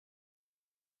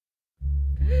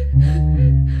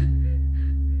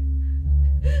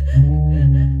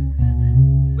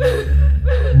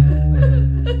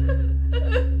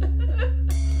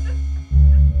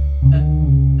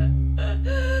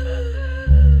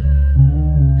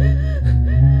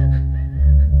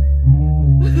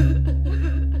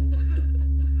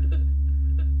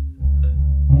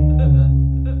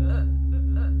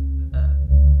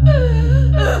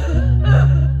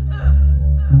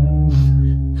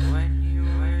When you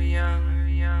were young,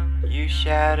 you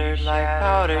shattered like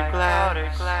powdered glass.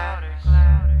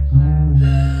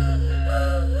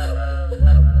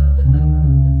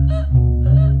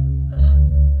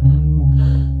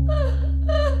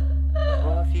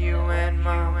 Both you and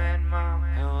Mom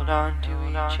held on to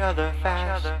each other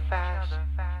fast.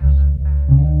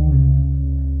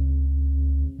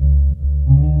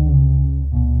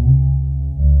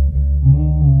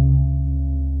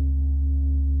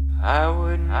 I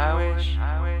wouldn't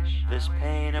wish this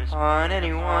pain upon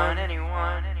anyone.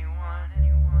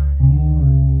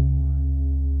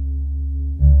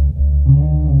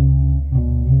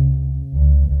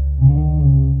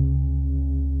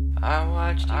 I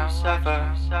watched you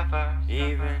suffer,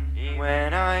 even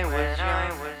when I was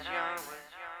young.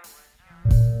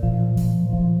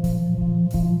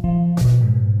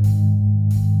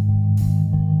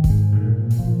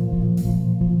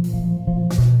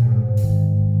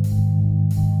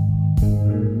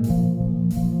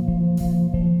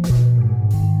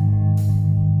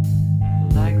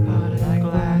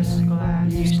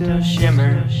 You still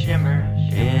shimmer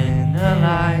in the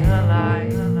light.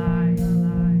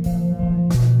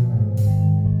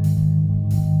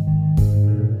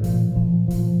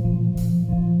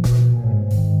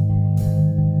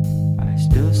 I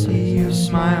still see you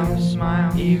smile,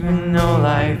 even though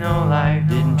life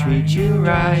didn't treat you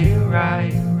right.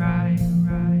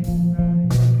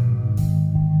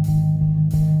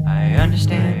 I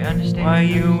understand why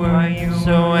you were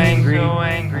so angry.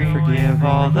 Forgive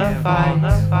all the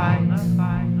fights.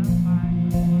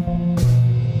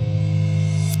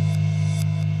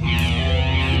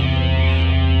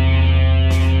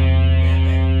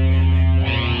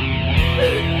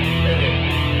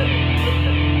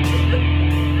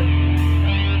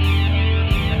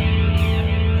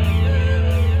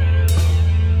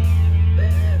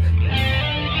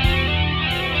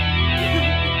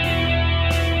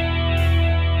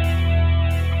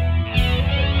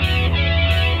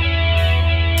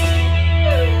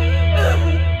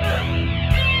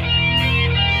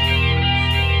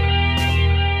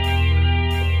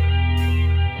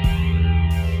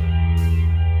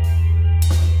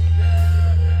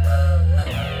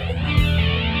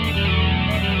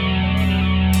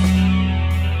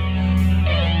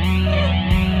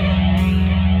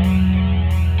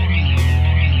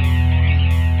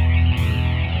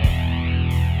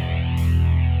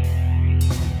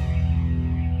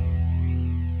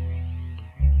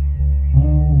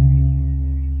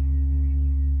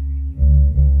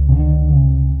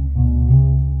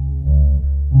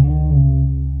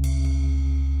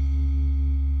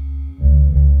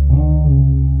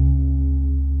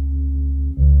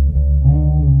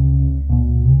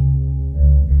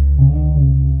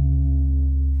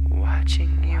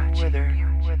 Watching you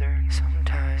wither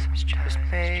sometimes just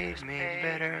made me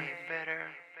bitter.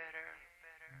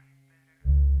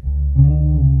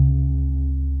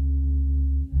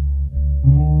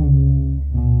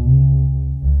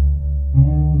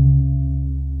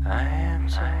 I am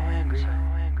so angry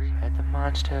at the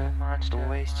monster who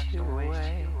wastes you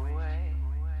away.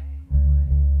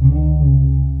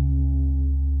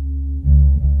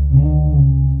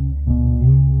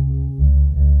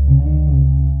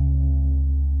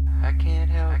 I can't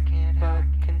help but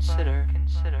consider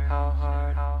how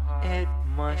hard it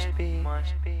must be. How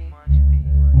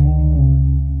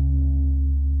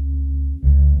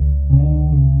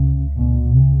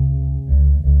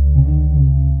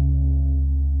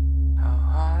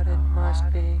hard it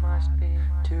must be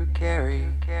to carry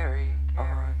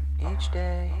on each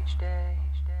day.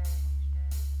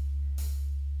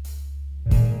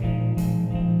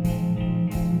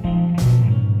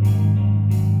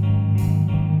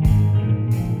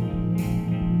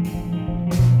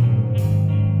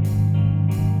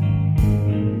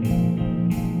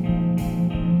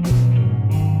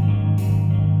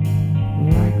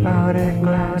 Powdered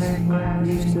glass,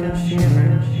 you still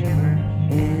shimmer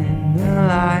in the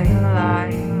light.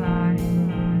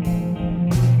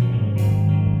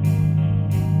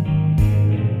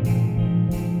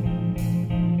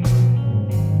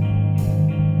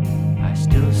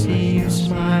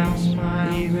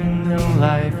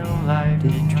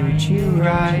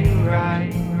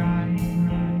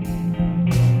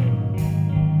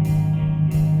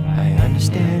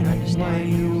 why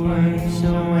you were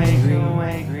so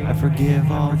angry. I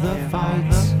forgive all the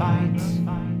fights